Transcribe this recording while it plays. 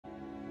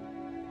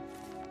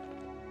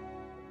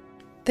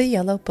The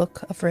Yellow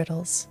Book of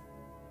Riddles.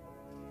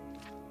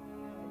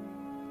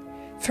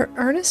 For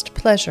earnest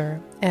pleasure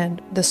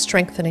and the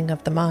strengthening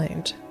of the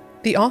mind,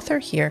 the author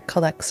here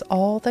collects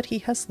all that he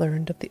has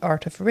learned of the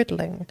art of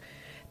riddling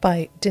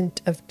by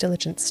dint of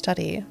diligent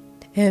study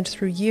and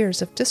through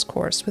years of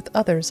discourse with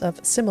others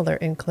of similar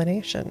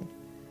inclination.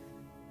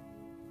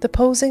 The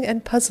posing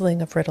and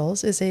puzzling of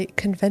riddles is a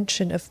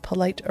convention of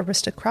polite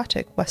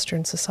aristocratic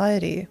Western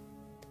society.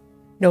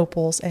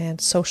 Nobles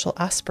and social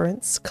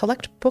aspirants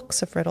collect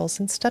books of riddles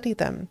and study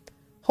them,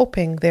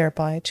 hoping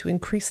thereby to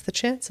increase the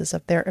chances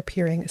of their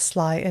appearing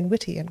sly and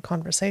witty in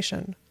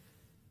conversation.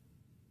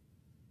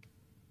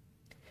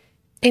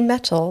 A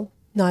metal,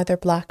 neither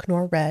black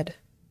nor red,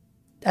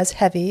 as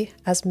heavy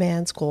as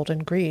man's golden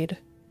greed.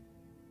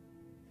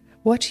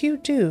 What you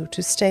do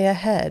to stay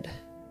ahead,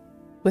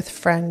 with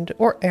friend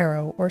or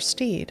arrow or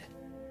steed?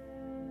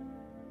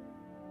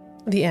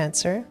 The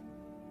answer,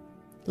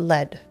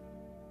 lead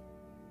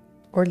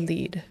or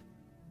lead.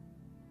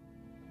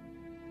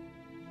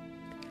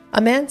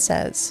 A man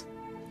says,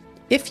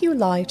 "If you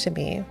lie to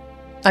me,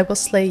 I will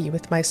slay you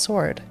with my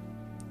sword.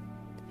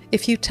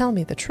 If you tell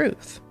me the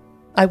truth,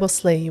 I will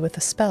slay you with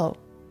a spell.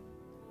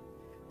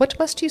 What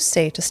must you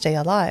say to stay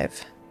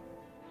alive?"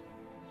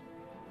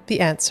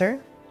 The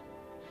answer,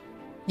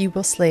 "You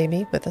will slay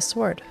me with a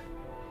sword."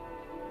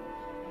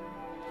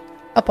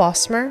 A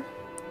Bosmer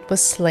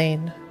was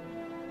slain.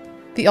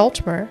 The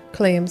Altmer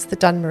claims the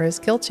Dunmer is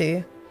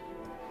guilty.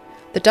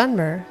 The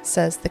Dunmer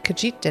says the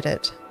Khajiit did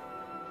it.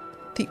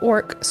 The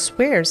Orc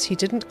swears he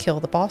didn't kill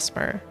the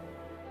Bosmer.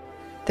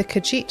 The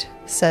Khajiit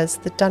says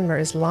the Dunmer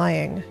is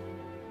lying.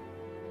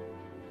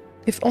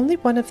 If only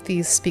one of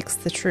these speaks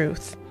the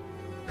truth,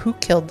 who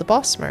killed the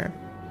Bosmer?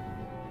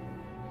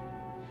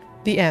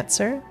 The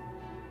answer,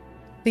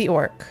 the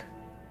Orc.